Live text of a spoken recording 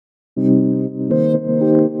Hey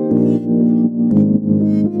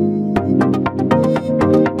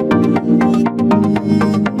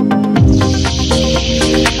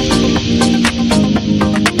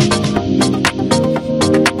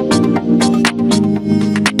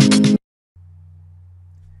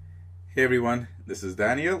everyone, this is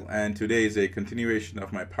Daniel, and today is a continuation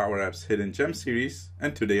of my Power Apps Hidden Gem series,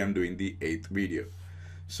 and today I'm doing the 8th video.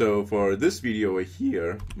 So for this video over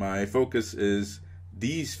here, my focus is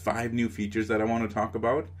these 5 new features that I want to talk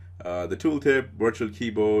about. The tooltip, virtual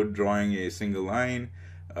keyboard, drawing a single line,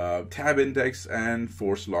 tab index, and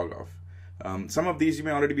force logoff. Some of these you may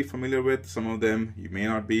already be familiar with, some of them you may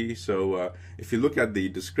not be. So if you look at the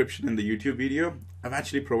description in the YouTube video, I've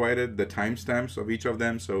actually provided the timestamps of each of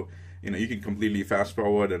them. So you can completely fast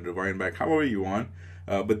forward and rewind back however you want.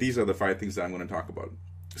 But these are the 5 things that I'm going to talk about.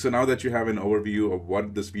 So now that you have an overview of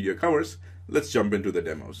what this video covers, let's jump into the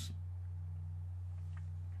demos.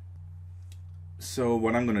 So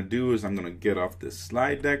what I'm going to do is I'm going to get off this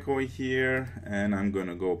slide deck over here, and I'm going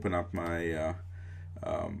to go open up my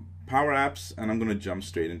Power Apps, and I'm going to jump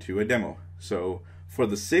straight into a demo. So for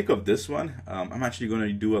the sake of this one, I'm actually going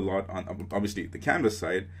to do a lot on obviously the canvas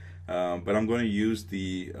side, but I'm going to use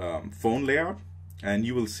the phone layout, and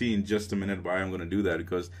you will see in just a minute why I'm going to do that,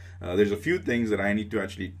 because there's a few things that I need to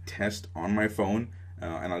actually test on my phone,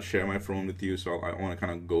 and I'll share my phone with you, so I want to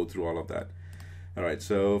kind of go through all of that. Alright,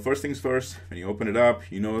 so first things first, when you open it up,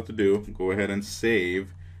 you know what to do. Go ahead and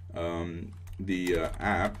save the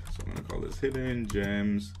app. So I'm going to call this Hidden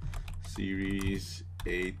Gems Series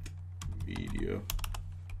 8th video.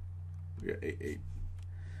 Yeah, 8.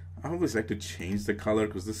 I always like to change the color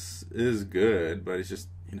because this is good, but it's just,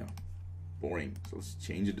 boring. So let's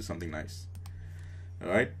change it to something nice.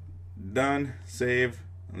 Alright, done, save,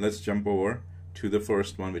 and let's jump over to the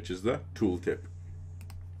first one, which is the tooltip.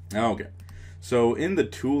 Okay, so in the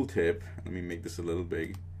tooltip, let me make this a little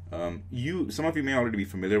big. Some of you may already be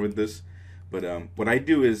familiar with this, but what I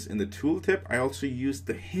do is in the tooltip, I also use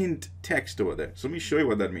the hint text over there. So let me show you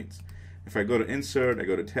what that means. If I go to insert, I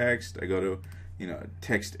go to text, I go to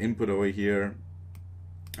text input over here.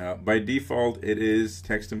 By default, it is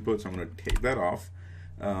text input, so I'm going to take that off.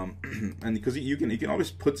 And because you can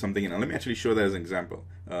always put something in. Now, let me actually show that as an example.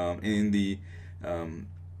 In the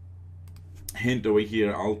hint over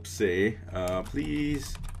here, I'll say,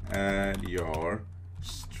 please add your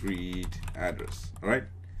street address. All right.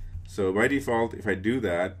 So by default, if I do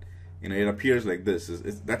that, it appears like this.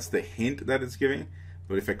 That's the hint that it's giving.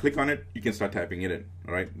 But if I click on it, you can start typing it in.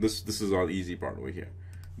 All right. This is all easy part over here.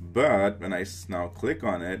 But when I now click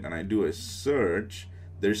on it and I do a search,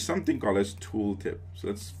 there's something called as tooltip. So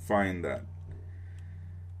let's find that.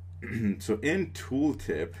 So in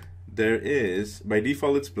tooltip, there is, by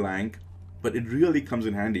default it's blank, but it really comes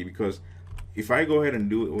in handy because if I go ahead and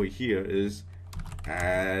do it over here is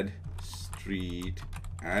add street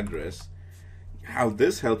address. How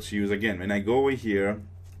this helps you is, again, when I go over here,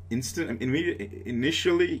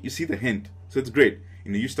 initially you see the hint, so it's great.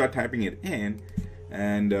 You start typing it in,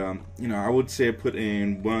 and I would say put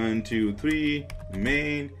in 1 2 3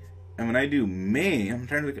 main, and when I do main, I'm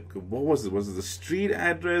trying to look at what was it. Was it the street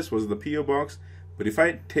address? Was it the PO box? But if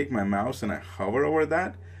I take my mouse and I hover over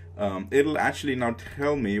that, it'll actually now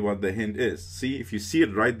tell me what the hint is. See, if you see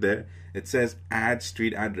it right there, it says add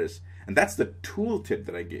street address, and that's the tooltip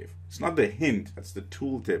that I gave. It's not the hint, that's the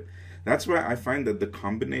tooltip. That's why I find that the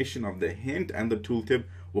combination of the hint and the tooltip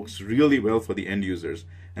works really well for the end users.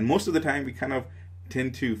 And most of the time we kind of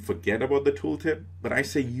tend to forget about the tooltip, but I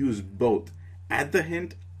say use both. Add the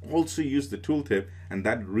hint, also use the tooltip, and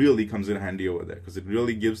that really comes in handy over there because it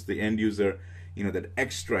really gives the end user that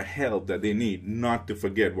extra help that they need not to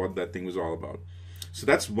forget what that thing was all about. So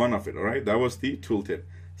that's one of it. All right, that was the tooltip.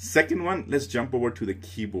 Second one, let's jump over to the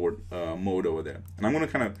keyboard mode over there, and I'm going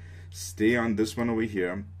to kind of stay on this one over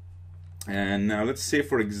here. And now let's say,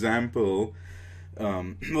 for example,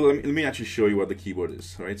 let me actually show you what the keyboard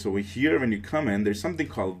is. All right, so over here, when you come in, there's something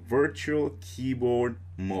called virtual keyboard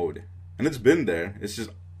mode, and it's been there. It's just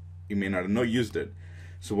you may not have used it.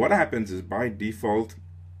 So what happens is, by default,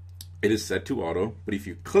 it is set to auto, but if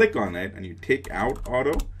you click on it and you take out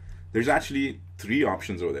auto, there's actually 3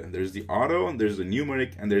 options over there. There's the auto, there's the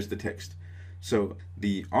numeric, and there's the text. So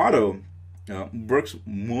the auto works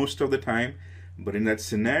most of the time, but in that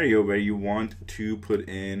scenario where you want to put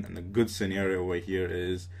in, and a good scenario over here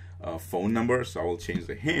is a phone number, so I will change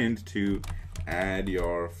the hint to add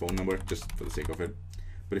your phone number just for the sake of it.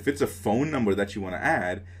 But if it's a phone number that you want to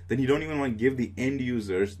add, then you don't even want to give the end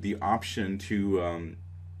users the option to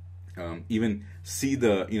even see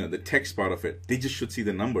the the text part of it. They just should see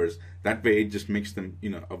the numbers. That way it just makes them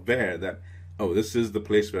aware that oh, this is the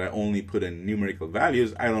place where I only put in numerical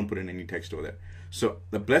values. I don't put in any text over there. So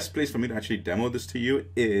the best place for me to actually demo this to you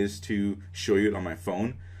is to show you it on my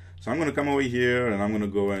phone. So I'm going to come over here and I'm going to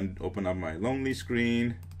go and open up my Lonely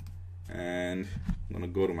screen, and I'm going to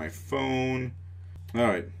go to my phone. All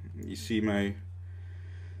right, you see my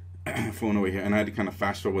phone over here, and I had to kind of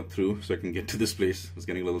fast forward through so I can get to this place. I was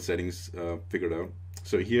getting little settings figured out.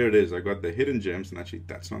 So here it is. I got the hidden gems, and actually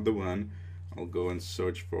that's not the one. I'll go and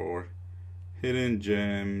search for hidden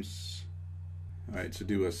gems. All right, so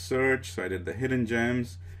do a search. So I did the hidden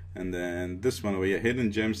gems, and then this one over here,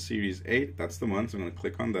 hidden gems series 8. That's the one. So I'm going to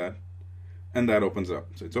click on that, and that opens up.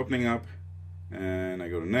 So it's opening up, and I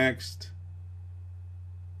go to next.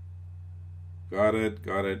 Got it,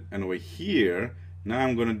 got it. And over here, now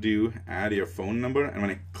I'm going to do add your phone number, and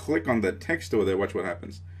when I click on the text over there, watch what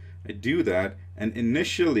happens. I do that, and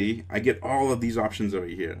initially I get all of these options over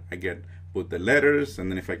here. I get both the letters,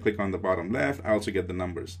 and then if I click on the bottom left, I also get the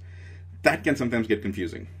numbers. That can sometimes get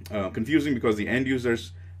confusing. Confusing because the end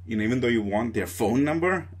users, even though you want their phone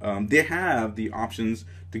number, they have the options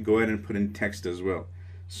to go ahead and put in text as well.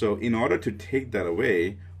 So in order to take that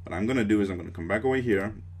away, what I'm going to do is I'm going to come back over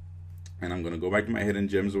here, and I'm going to go back to my hidden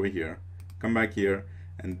gems over here, come back here,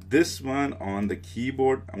 and this one on the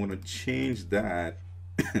keyboard, I'm going to change that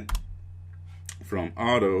from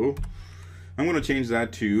auto. I'm going to change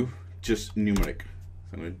that to just numeric.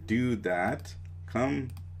 So I'm going to do that, come,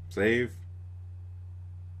 save,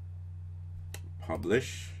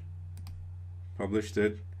 published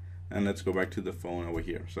it, and let's go back to the phone over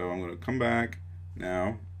here. So I'm going to come back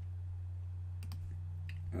now,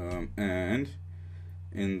 and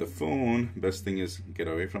in the phone, best thing is get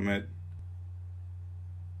away from it.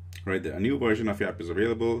 Right there, a new version of your app is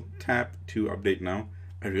available. Tap to update now.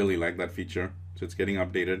 I really like that feature. So it's getting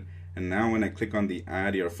updated. And now when I click on the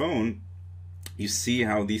add your phone, you see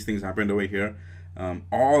how these things happened over here.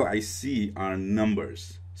 All I see are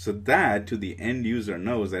numbers. So that to the end user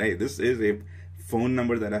knows that, hey, this is a phone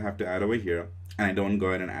number that I have to add over here, and I don't go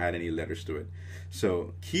ahead and add any letters to it.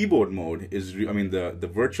 So keyboard mode is, the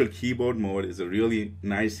virtual keyboard mode is a really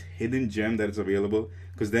nice hidden gem that is available,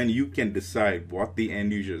 because then you can decide what the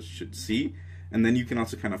end users should see, and then you can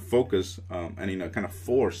also kind of focus and kind of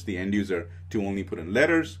force the end user to only put in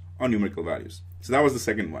letters or numerical values. So that was the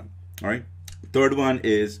second one. All right. Third one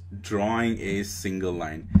is drawing a single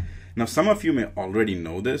line. Now some of you may already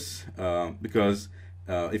know this because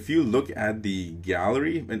if you look at the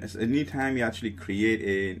gallery, anytime you actually create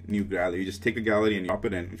a new gallery, you just take a gallery and you drop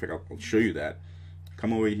it in. In fact, I'll show you that.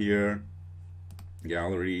 Come over here,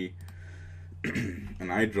 gallery,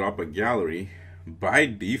 and I drop a gallery. By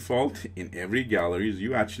default, in every gallery,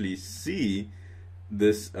 you actually see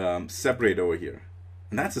this separate over here,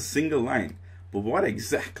 and that's a single line. But what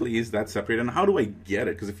exactly is that separate, and how do I get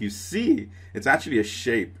it? Because if you see, it's actually a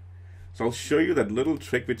shape. So I'll show you that little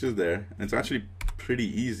trick which is there, and it's actually pretty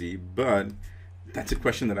easy, but that's a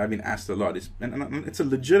question that I've been asked a lot. It's a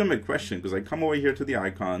legitimate question, because I come over here to the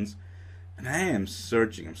icons, and I am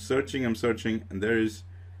searching, I'm searching, and there is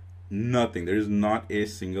nothing. There is not a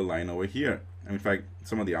single line over here. And in fact,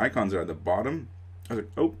 some of the icons are at the bottom. I was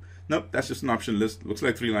like, oh, nope, that's just an option list. Looks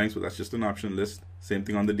like 3 lines, but that's just an option list. Same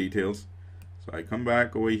thing on the details. So I come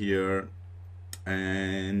back over here,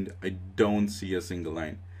 and I don't see a single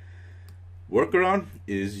line. Workaround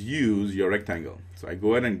is use your rectangle. So I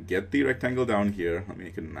go ahead and get the rectangle down here. I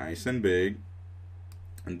make it nice and big.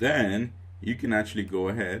 And then you can actually go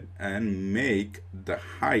ahead and make the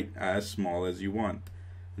height as small as you want.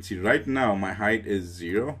 And see, right now my height is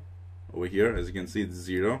 0 over here. As you can see, it's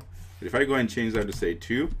 0. But if I go and change that to say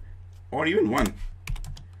 2 or even 1,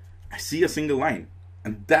 I see a single line.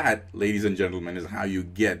 And that, ladies and gentlemen, is how you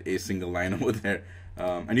get a single line over there.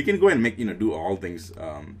 And you can go and make, do all things.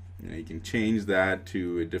 You can change that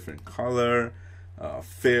to a different color,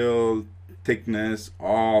 fill, thickness,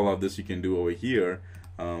 all of this you can do over here.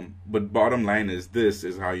 But bottom line is, this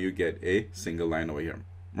is how you get a single line over here.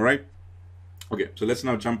 All right. Okay, so let's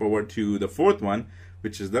now jump over to the fourth one,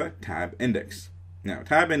 which is the tab index. Now,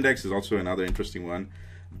 tab index is also another interesting one.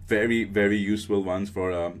 Very, very useful ones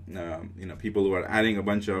for people who are adding a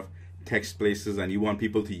bunch of text places and you want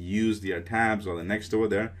people to use their tabs or the next over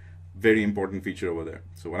there. Very important feature over there.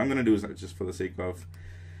 So what I'm going to do is, just for the sake of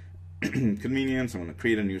convenience, I'm going to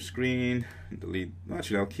create a new screen, delete.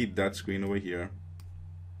 Actually, I'll keep that screen over here.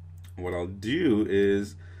 What I'll do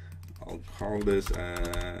is I'll call this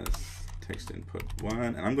as text input 1,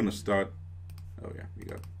 and I'm going to start. Oh yeah, we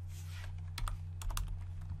got.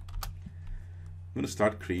 I'm going to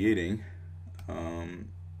start creating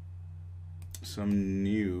some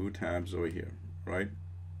new tabs over here, right?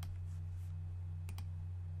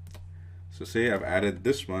 So say I've added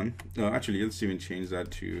this one. Actually, let's even change that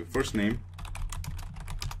to first name.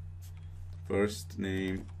 First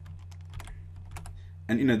name.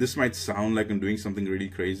 And you know, this might sound like I'm doing something really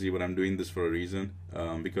crazy, but I'm doing this for a reason.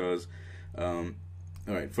 Because, all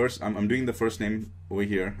right, first I'm doing the first name over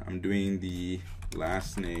here. I'm doing the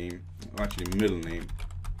last name, actually middle name.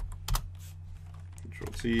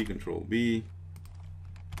 Control C, Control B.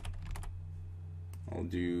 I'll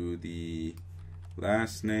do the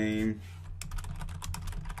last name.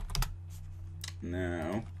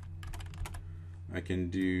 Now I can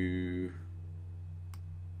do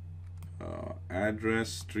address,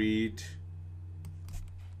 street,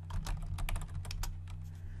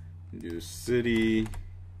 do city,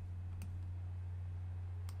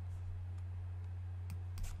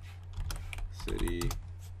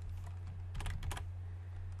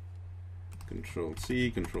 Control C,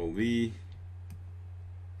 Control V,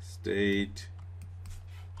 state,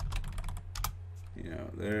 you know,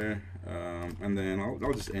 there, and then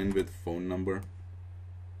I'll just end with phone number,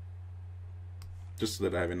 just so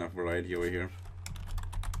that I have enough variety over here.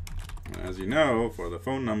 As you know, for the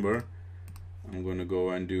phone number, I'm going to go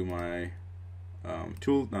and do my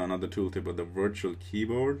tool, no, not the tooltip, but the virtual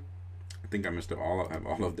keyboard. I think I must have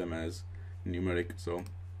all of them as numeric. So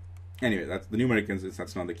anyway, that's the numeric,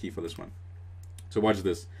 that's not the key for this one. So watch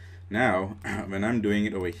this. Now, when I'm doing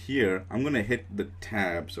it over here, I'm going to hit the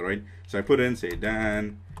tabs, all right? So I put in, say,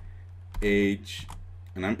 Dan, H,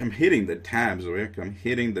 and I'm hitting the tabs, all right? I'm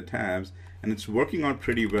hitting the tabs, and it's working out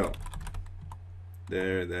pretty well.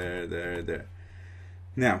 There.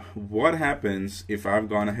 Now, what happens if I've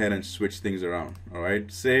gone ahead and switched things around, all right?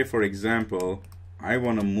 Say, for example, I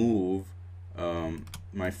want to move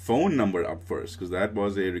my phone number up first, because that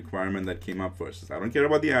was a requirement that came up first. I don't care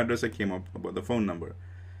about the address that came up, about the phone number.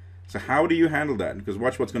 So how do you handle that? Because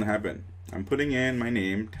watch what's going to happen. I'm putting in my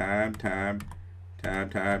name, tab, tab,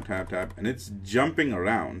 tab, tab, tab, tab, and it's jumping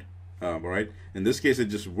around, all right? In this case, it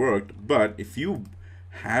just worked, but if you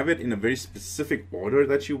have it in a very specific order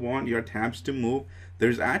that you want your tabs to move,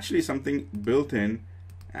 there's actually something built in,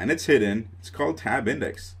 and it's hidden. It's called tab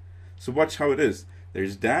index. So watch how it is.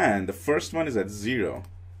 There's Dan. The first one is at 0.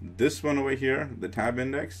 This one over here, the tab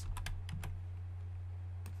index,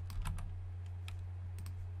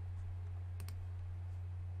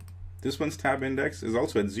 this one's tab index is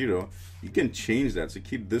also at 0. You can change that. So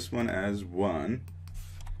keep this one as 1.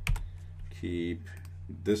 Keep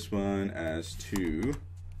this one as 2.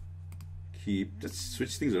 Let's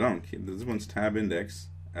switch things around. Keep this one's tab index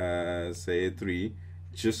as, say, 3,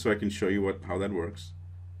 just so I can show you how that works.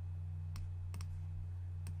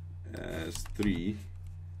 As 3.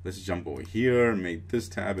 Let's jump over here, make this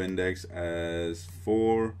tab index as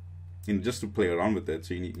 4, just to play around with it,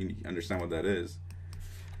 so you need to understand what that is.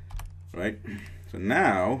 Right? So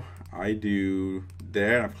now I do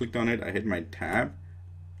there, I've clicked on it, I hit my tab.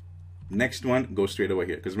 Next one, go straight over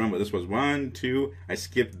here. Because remember, this was 1, 2, I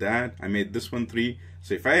skipped that, I made this one 3.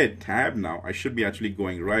 So if I hit tab now, I should be actually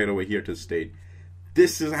going right over here to state.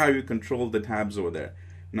 This is how you control the tabs over there.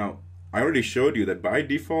 Now, I already showed you that by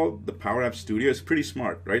default, the Power Apps Studio is pretty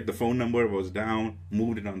smart, right? The phone number was down,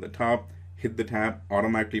 moved it on the top, hit the tab,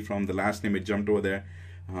 automatically from the last name, it jumped over there.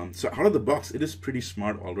 So out of the box, it is pretty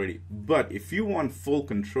smart already. But if you want full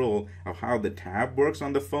control of how the tab works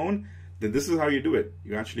on the phone, then this is how you do it.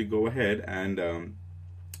 You actually go ahead and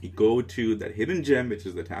you go to that hidden gem, which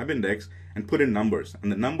is the tab index, and put in numbers. And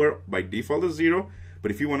the number by default is 0.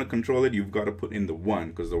 But if you want to control it, you've got to put in the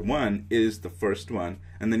 1, because the 1 is the first one,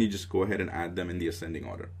 and then you just go ahead and add them in the ascending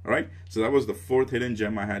order. All right. So that was the 4th hidden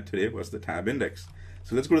gem I had today, was the tab index.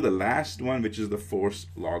 So let's go to the last one, which is the force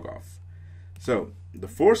logoff. So the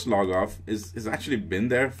force logoff is actually been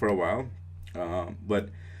there for a while, but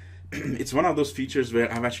it's one of those features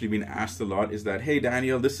where I've actually been asked a lot, is that, hey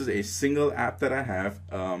Daniel, this is a single app that I have,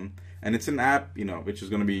 and it's an app, which is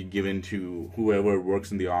going to be given to whoever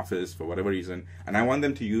works in the office for whatever reason, and I want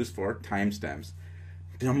them to use for timestamps.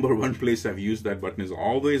 Number one place I've used that button has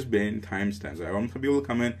always been timestamps. I want people to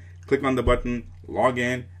come in, click on the button, log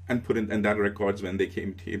in, and put in, and that records when they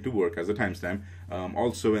came to work as a timestamp.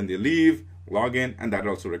 Also when they leave, log in, and that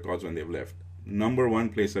also records when they've left. Number one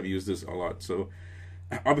place I've used this a lot. So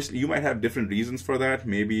obviously you might have different reasons for that.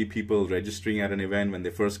 Maybe people registering at an event when they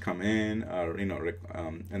first come in, or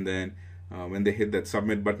and then when they hit that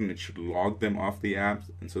submit button, it should log them off the app,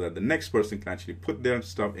 and so that the next person can actually put their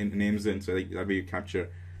stuff in, names in, so that way you capture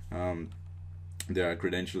their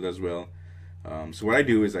credentials as well. So what I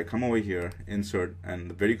do is I come over here, insert, and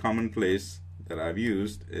the very common place that I've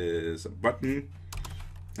used is a button,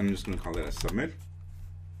 and I'm just going to call that a submit.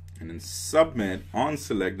 And then submit, on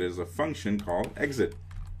select, there's a function called exit.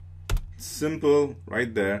 simple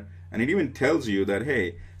right there, and it even tells you that,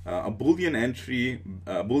 hey, a Boolean entry,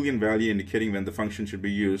 Boolean value indicating when the function should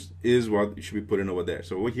be used is what you should be put in over there.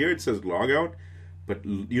 So over here it says logout, but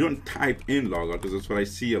you don't type in logout, because that's what I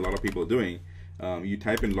see a lot of people doing. You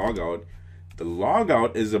type in logout. The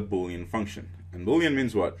logout is a Boolean function, and Boolean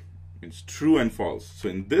means what? It's true and false. So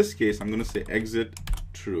in this case, I'm going to say exit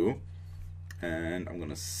true, and I'm going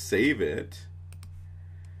to save it.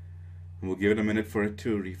 And we'll give it a minute for it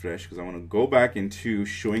to refresh, because I want to go back into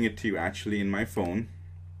showing it to you actually in my phone,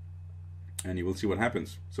 and you will see what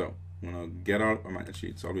happens. So I'm going to get out. Actually,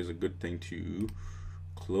 it's always a good thing to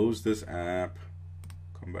close this app,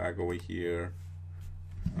 come back over here.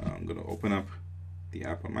 I'm going to open up the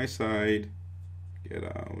app on my side, get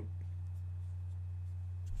out.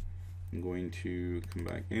 I'm going to come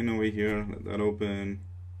back in over here, let that open.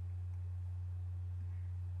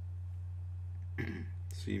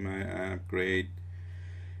 See my app, great.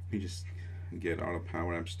 Let me just get out of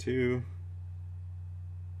Power Apps 2.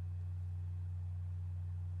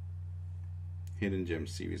 Hidden Gem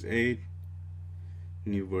Series 8.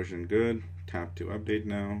 New version good. Tap to update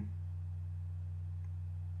now.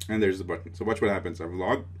 And there's the button. So watch what happens. I've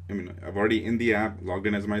already in the app, logged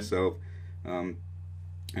in as myself, and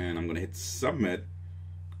I'm gonna hit submit.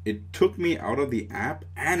 It took me out of the app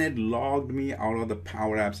and it logged me out of the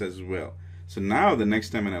Power Apps as well. So now the next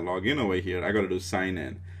time when I log in over here, I got to do sign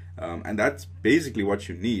in. And that's basically what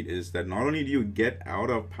you need, is that not only do you get out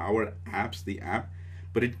of Power Apps, the app,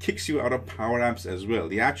 but it kicks you out of Power Apps as well.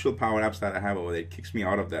 The actual Power Apps that I have over there, it kicks me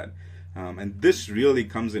out of that. And this really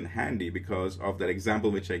comes in handy because of that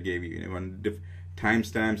example which I gave you. You know, when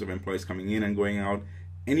timestamps of employees coming in and going out.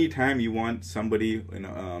 Anytime you want somebody,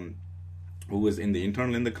 who is in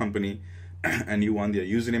the company, and you want their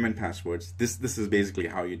username and passwords, this is basically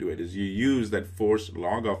how you do it. Is you use that force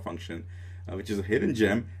logoff function, which is a hidden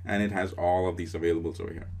gem, and it has all of these availables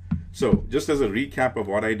over here. So just as a recap of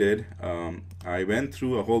what I did, I went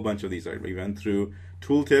through a whole bunch of these. We went through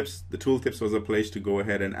tooltips. The tooltips was a place to go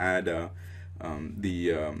ahead and add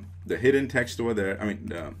the hidden text over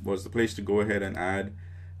there. Was the place to go ahead and add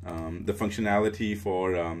the functionality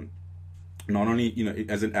for not only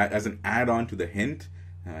as an add-on to the hint.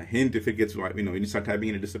 Hint, if it gets when you start typing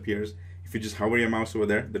in, it disappears. If you just hover your mouse over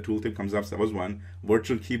there, the tooltip comes up. So that was one.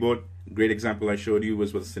 Virtual keyboard, great example I showed you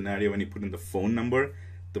was a scenario when you put in the phone number.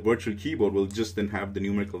 The virtual keyboard will just then have the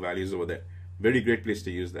numerical values over there. Very great place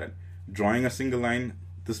to use that. Drawing a single line,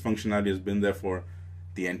 this functionality has been there for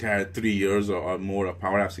the entire 3 years or more of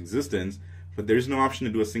Power Apps existence, but there is no option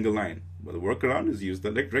to do a single line. But the workaround is use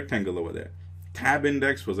the rectangle over there. Tab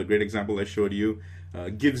index was a great example I showed you.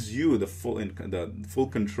 Gives you the full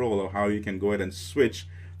control of how you can go ahead and switch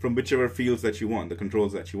from whichever fields that you want, the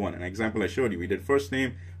controls that you want. An example I showed you, we did first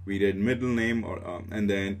name, we did middle name, and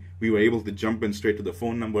then we were able to jump in straight to the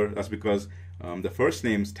phone number. That's because the first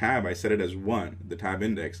name's tab, I set it as 1, the tab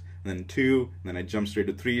index, and then 2, and then I jumped straight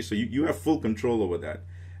to 3. So you have full control over that.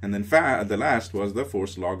 And then the last was the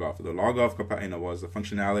force logoff. The logoff was the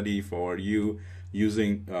functionality for you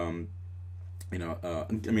using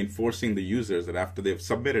forcing the users that after they've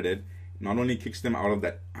submitted it, not only kicks them out of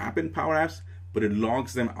that app in Power Apps, but it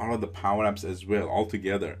logs them out of the Power Apps as well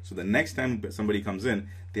altogether. So the next time somebody comes in,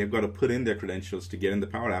 they've got to put in their credentials to get in the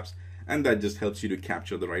Power Apps, and that just helps you to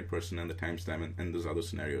capture the right person and the timestamp and those other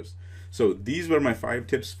scenarios. So these were my 5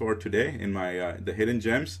 tips for today in my the hidden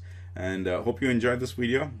gems, and hope you enjoyed this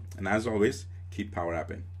video. And as always, keep Power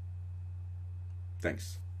Apping.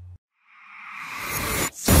 Thanks.